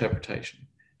another interpretation,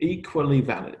 equally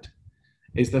valid,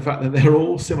 is the fact that they're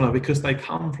all similar because they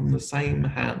come from the same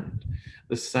hand,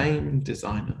 the same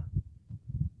designer.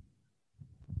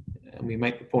 And we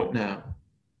make the point now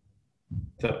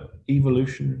that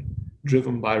evolution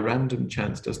driven by random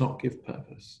chance does not give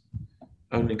purpose.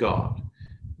 Only God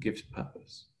gives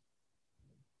purpose.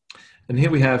 And here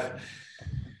we have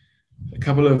a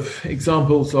couple of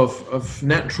examples of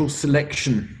natural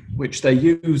selection, which they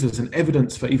use as an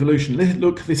evidence for evolution.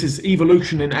 Look, this is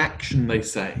evolution in action, they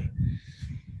say.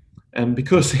 And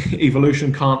because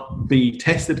evolution can't be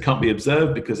tested, can't be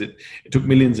observed, because it took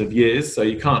millions of years, so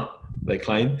you can't, they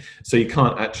claim, so you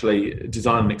can't actually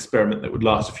design an experiment that would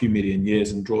last a few million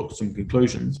years and draw some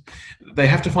conclusions. They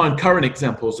have to find current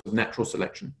examples of natural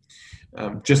selection.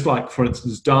 Just like, for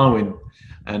instance, Darwin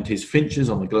and his finches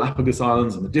on the Galapagos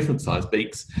Islands and the different sized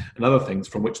beaks and other things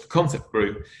from which the concept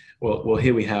grew. Well,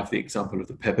 here we have the example of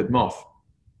the peppered moth.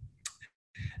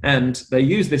 And they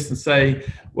use this and say,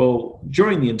 well,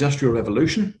 during the Industrial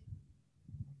Revolution,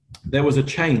 there was a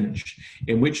change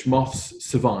in which moths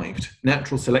survived.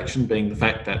 Natural selection being the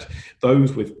fact that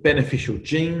those with beneficial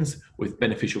genes, with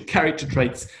beneficial character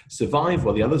traits, survive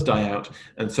while the others die out,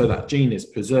 and so that gene is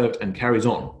preserved and carries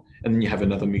on. And then you have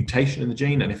another mutation in the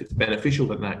gene, and if it's beneficial,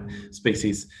 then that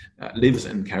species lives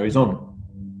and carries on.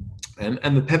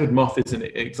 And the peppered moth is an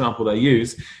example they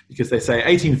use because they say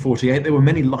 1848, there were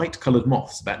many light-coloured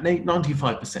moths, about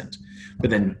 95%. But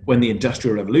then when the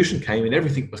Industrial Revolution came and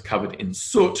everything was covered in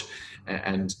soot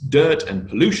and dirt and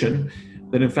pollution,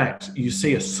 then in fact you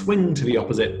see a swing to the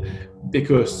opposite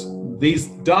because these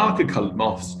darker coloured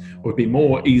moths would be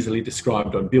more easily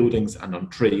described on buildings and on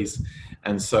trees.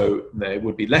 And so they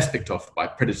would be less picked off by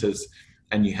predators,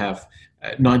 and you have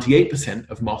 98%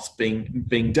 of moths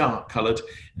being dark coloured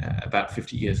about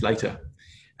 50 years later.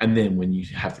 And then when you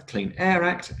have the Clean Air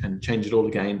Act and change it all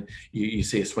again, you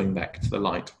see a swing back to the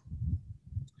light.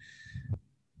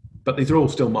 But these are all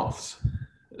still moths.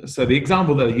 So the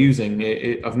example they're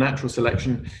using of natural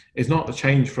selection is not the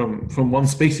change from one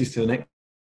species to the next.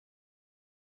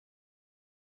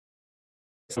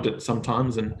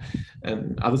 Sometimes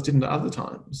and others didn't at other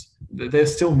times. They're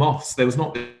still moths. There was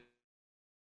not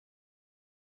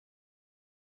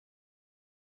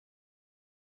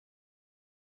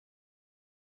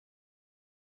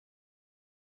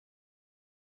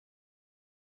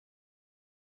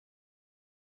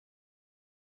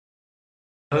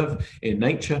in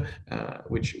nature,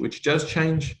 which does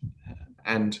change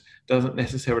and doesn't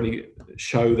necessarily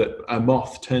show that a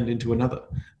moth turned into another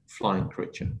flying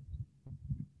creature.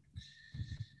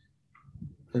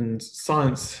 And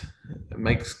science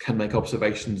can make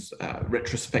observations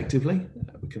retrospectively.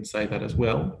 We can say that as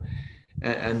well.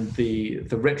 And the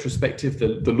retrospective,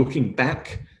 the looking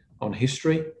back on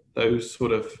history, those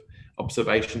sort of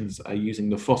observations are using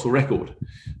the fossil record.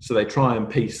 So they try and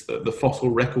piece the fossil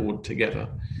record together.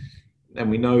 And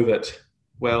we know that,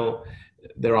 well,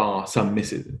 there are some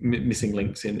missing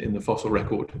links in the fossil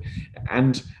record.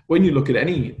 And when you look at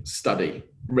any study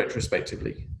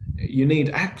retrospectively, you need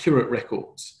accurate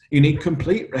records. You need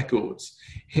complete records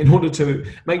in order to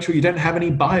make sure you don't have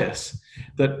any bias.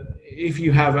 That if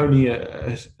you have only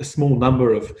a small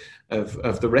number of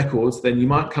the records, then you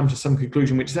might come to some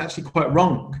conclusion which is actually quite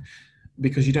wrong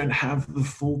because you don't have the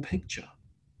full picture.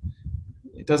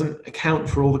 It doesn't account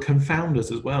for all the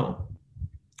confounders as well.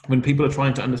 When people are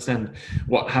trying to understand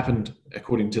what happened,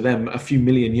 according to them, a few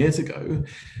million years ago,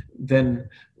 then,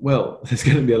 well, there's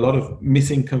going to be a lot of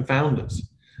missing confounders,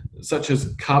 such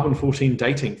as carbon-14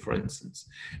 dating, for instance.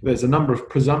 There's a number of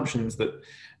presumptions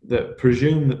that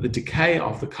presume that the decay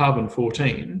of the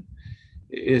carbon-14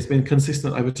 has been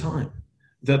consistent over time,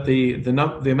 that the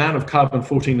amount of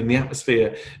carbon-14 in the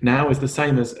atmosphere now is the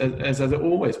same as it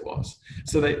always was.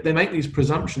 So they make these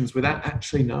presumptions without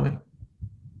actually knowing.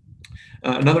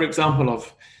 Another example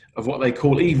of of what they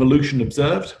call evolution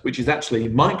observed, which is actually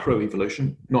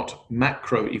microevolution, not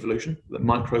macroevolution, the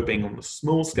micro being on the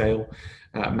small scale,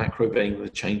 macro being the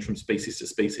change from species to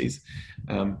species.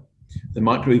 The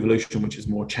microevolution, which is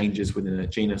more changes within a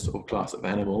genus or class of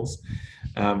animals.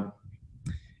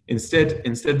 Instead,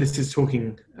 this is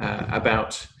talking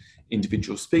about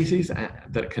individual species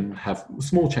that can have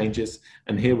small changes.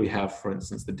 And here we have, for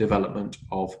instance, the development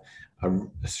of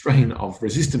a strain of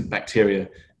resistant bacteria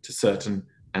to certain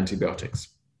antibiotics.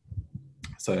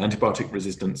 So antibiotic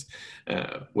resistance,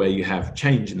 where you have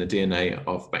change in the DNA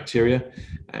of bacteria.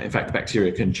 In fact,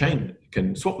 bacteria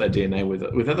can swap their DNA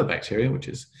with other bacteria, which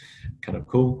is kind of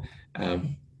cool.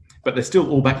 But they're still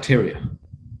all bacteria.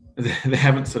 They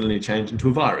haven't suddenly changed into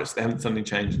a virus. They haven't suddenly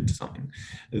changed into something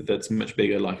that's much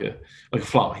bigger, like a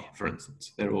fly, for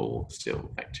instance. They're all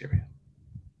still bacteria.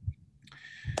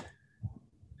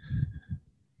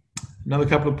 Another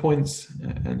couple of points,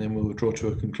 and then we'll draw to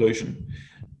a conclusion.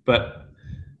 But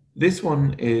this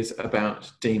one is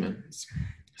about demons.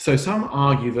 So some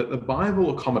argue that the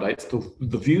Bible accommodates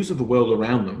the views of the world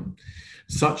around them,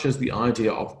 such as the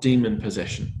idea of demon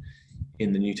possession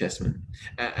in the New Testament.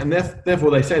 And therefore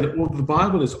they say that, well, the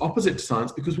Bible is opposite to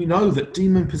science because we know that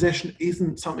demon possession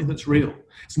isn't something that's real.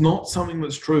 It's not something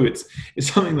that's true. It's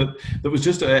something that was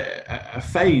just a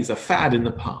phase, a fad in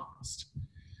the past.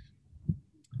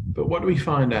 But what do we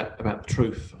find out about the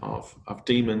truth of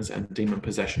demons and demon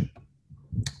possession?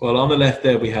 Well, on the left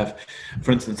there we have,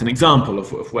 for instance, an example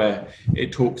of where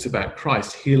it talks about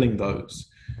Christ healing those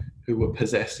who were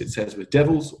possessed, it says, with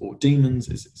devils or demons,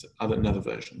 is another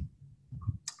version.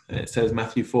 It says,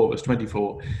 Matthew 4, verse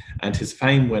 24, and his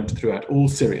fame went throughout all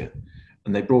Syria,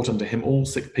 and they brought unto him all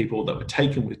sick people that were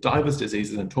taken with divers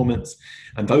diseases and torments,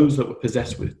 and those that were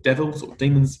possessed with devils or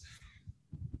demons,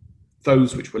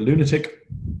 those which were lunatic,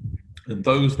 and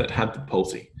those that had the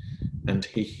palsy, and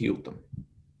he healed them.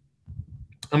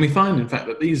 And we find, in fact,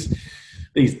 that these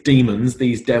demons,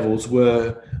 these devils,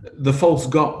 were the false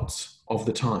gods of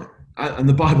the time. And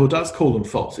the Bible does call them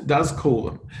false. It does call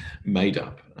them made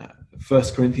up. 1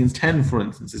 Corinthians 10, for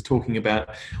instance, is talking about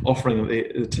offering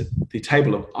the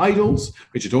table of idols,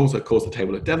 which it also calls the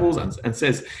table of devils, and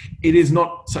says it is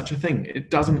not such a thing. It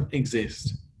doesn't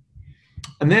exist.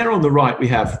 And there on the right, we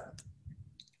have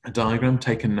a diagram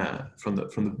taken from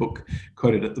the book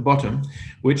quoted at the bottom,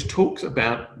 which talks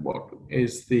about what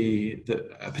is the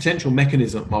potential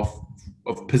mechanism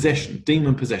of possession,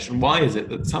 demon possession. Why is it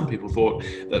that some people thought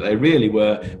that they really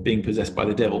were being possessed by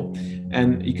the devil?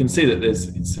 And you can see that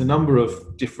it's a number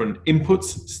of different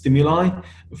inputs, stimuli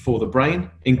for the brain,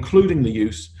 including the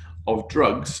use of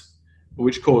drugs,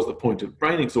 which cause the point of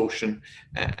brain exhaustion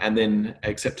and then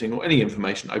accepting any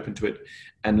information open to it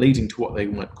and leading to what they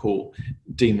might call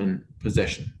demon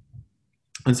possession.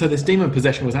 And so this demon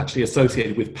possession was actually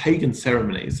associated with pagan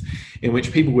ceremonies in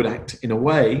which people would act in a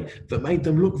way that made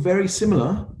them look very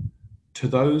similar to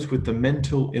those with the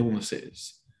mental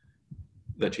illnesses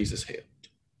that Jesus healed.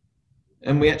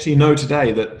 And we actually know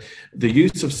today that the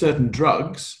use of certain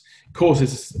drugs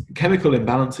causes chemical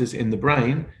imbalances in the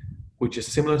brain, which is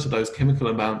similar to those chemical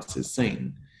imbalances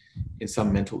seen in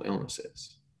some mental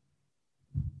illnesses.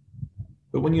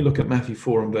 But when you look at Matthew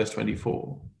 4 and verse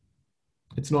 24,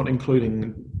 it's not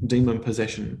including demon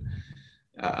possession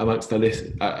amongst a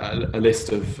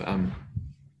list of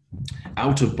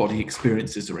out-of-body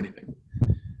experiences or anything.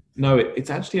 No, it's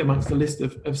actually amongst a list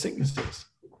of sicknesses,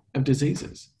 of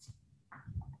diseases.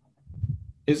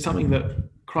 It's something that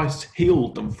Christ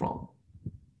healed them from.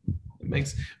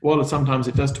 While sometimes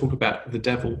it does talk about the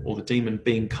devil or the demon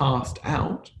being cast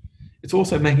out, it's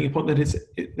also making a point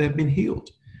that they've been healed,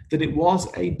 that it was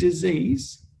a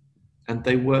disease and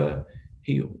they were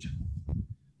healed.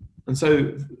 And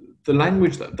so the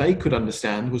language that they could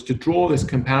understand was to draw this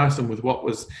comparison with what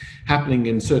was happening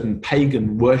in certain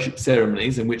pagan worship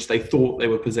ceremonies in which they thought they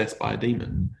were possessed by a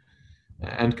demon,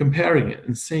 and comparing it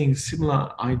and seeing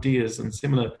similar ideas and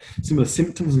similar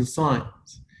symptoms and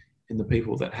signs in the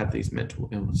people that had these mental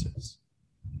illnesses.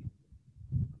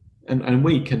 And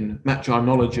we can match our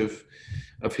knowledge of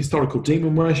historical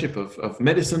demon worship, of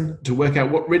medicine, to work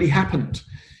out what really happened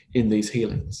in these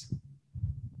healings.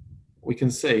 We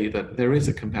can see that there is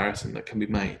a comparison that can be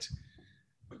made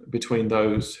between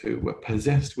those who were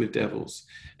possessed with devils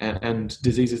and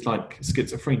diseases like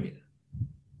schizophrenia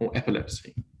or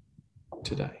epilepsy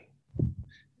today.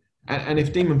 And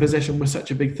if demon possession was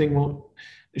such a big thing, well,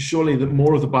 surely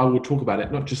more of the Bible would talk about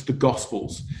it, not just the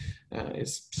Gospels.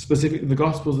 It's specifically the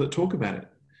Gospels that talk about it,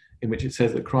 in which it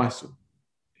says that Christ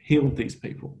healed these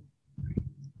people.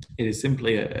 It is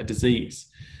simply a disease.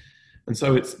 And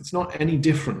so it's not any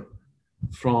different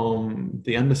from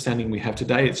the understanding we have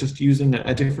today. It's just using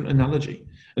a different analogy,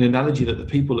 an analogy that the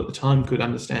people at the time could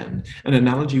understand, an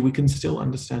analogy we can still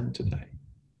understand today.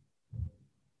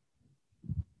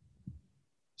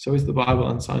 So is the Bible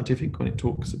unscientific when it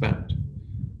talks about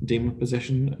demon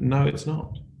possession? No, it's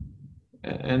not.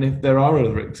 And if there are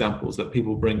other examples that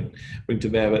people bring to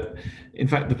bear, but in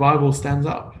fact, the Bible stands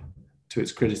up to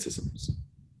its criticisms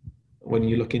when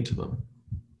you look into them.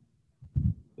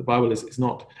 The Bible is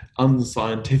not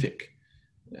unscientific.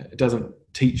 It doesn't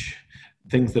teach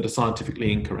things that are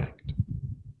scientifically incorrect.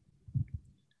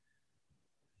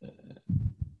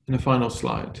 In a final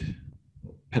slide,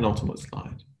 penultimate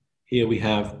slide, here we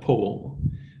have Paul,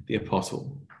 the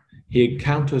apostle. He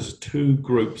encounters two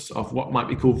groups of what might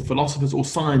be called philosophers or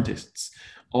scientists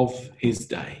of his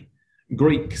day.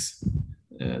 Greeks,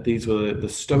 these were the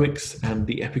Stoics and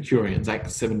the Epicureans,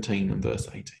 Acts 17 and verse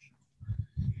 18.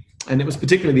 And it was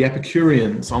particularly the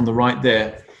Epicureans on the right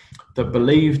there that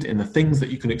believed in the things that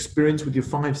you can experience with your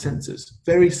five senses.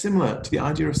 Very similar to the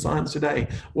idea of science today.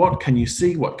 What can you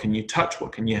see? What can you touch?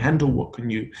 What can you handle? What can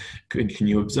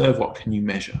you observe? What can you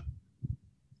measure?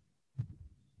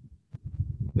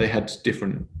 They had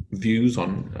different views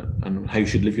on how you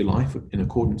should live your life in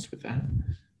accordance with that.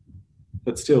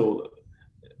 But still,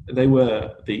 they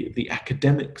were the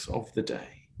academics of the day.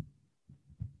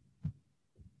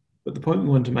 But the point we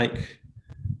want to make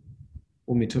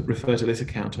when we refer to this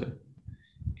encounter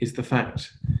is the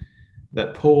fact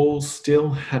that Paul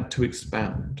still had to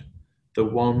expound the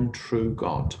one true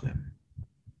God to them.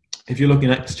 If you look in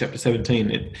Acts chapter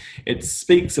 17, it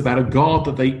speaks about a God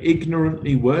that they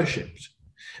ignorantly worshipped.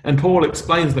 And Paul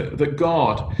explains that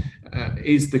God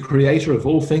is the creator of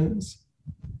all things,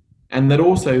 and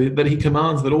that he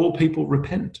commands that all people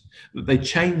repent, that they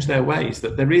change their ways,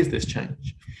 that there is this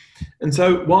change. And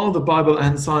so while the Bible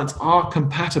and science are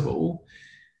compatible,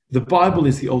 the Bible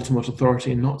is the ultimate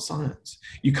authority and not science.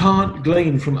 You can't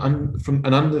glean from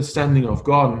an understanding of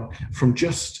God from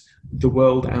just the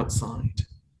world outside.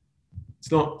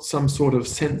 It's not some sort of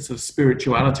sense of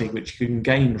spirituality which you can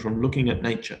gain from looking at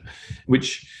nature,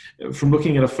 which from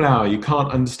looking at a flower, you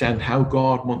can't understand how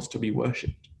God wants to be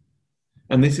worshipped.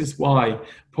 And this is why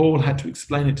Paul had to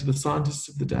explain it to the scientists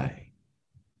of the day,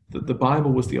 that the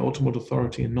Bible was the ultimate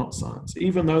authority and not science,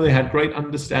 even though they had great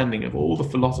understanding of all the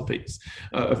philosophies,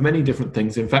 of many different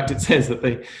things. In fact, it says that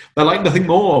they like nothing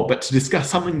more but to discuss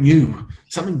something new,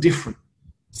 something different,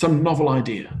 some novel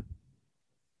idea.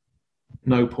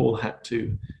 No, Paul had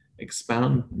to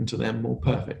expound to them more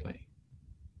perfectly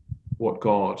who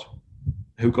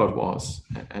God was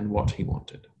and what he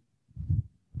wanted.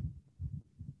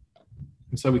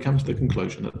 And so we come to the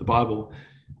conclusion that the Bible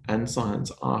and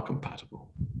science are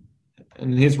compatible.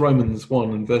 And here's Romans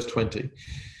 1 and verse 20,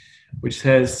 which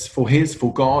says,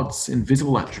 For God's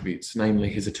invisible attributes, namely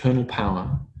his eternal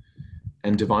power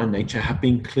and divine nature, have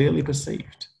been clearly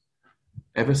perceived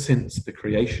ever since the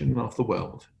creation of the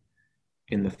world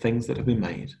in the things that have been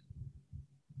made,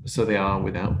 so they are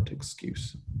without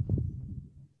excuse.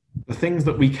 The things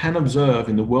that we can observe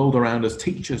in the world around us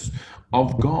teach us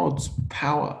of God's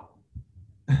power.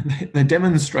 They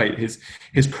demonstrate his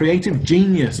creative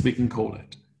genius, we can call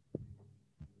it.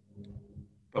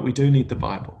 But we do need the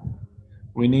Bible.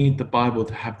 We need the Bible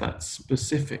to have that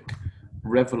specific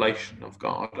revelation of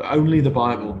God. Only the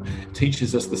Bible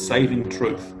teaches us the saving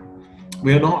truth.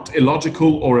 We are not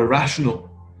illogical or irrational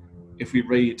if we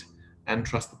read and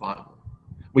trust the Bible.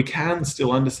 We can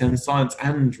still understand science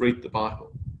and read the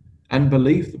Bible and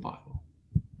believe the Bible.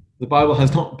 The Bible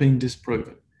has not been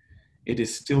disproven. It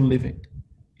is still living.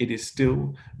 It is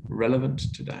still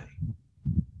relevant today.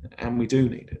 And we do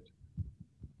need it.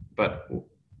 But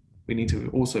we need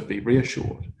to also be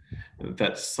reassured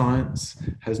that science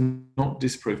has not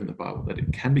disproven the Bible, that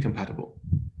it can be compatible.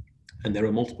 And there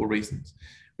are multiple reasons,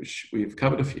 which we've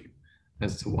covered a few,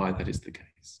 as to why that is the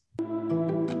case.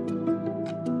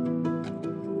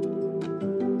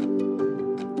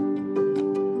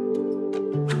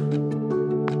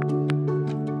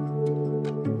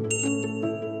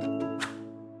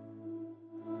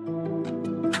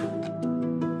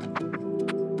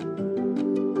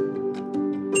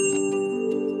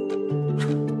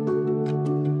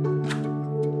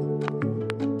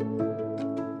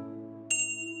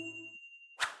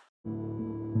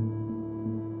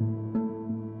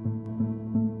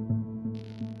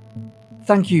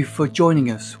 Thank you for joining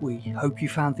us. We hope you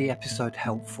found the episode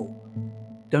helpful.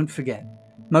 Don't forget,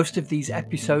 most of these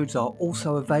episodes are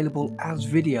also available as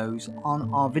videos on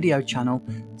our video channel,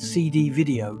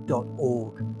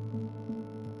 cdvideo.org.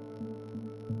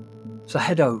 So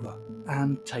head over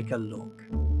and take a look.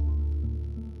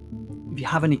 If you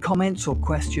have any comments or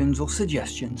questions or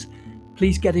suggestions,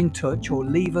 please get in touch or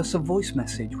leave us a voice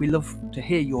message. We love to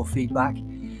hear your feedback.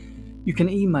 You can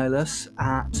email us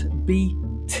at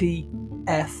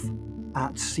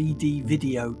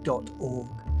btf@cdvideo.org.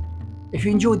 If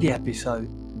you enjoyed the episode,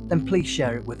 then please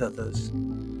share it with others.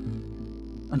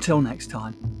 Until next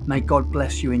time, may God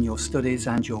bless you in your studies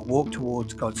and your walk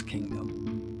towards God's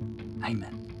kingdom.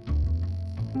 Amen.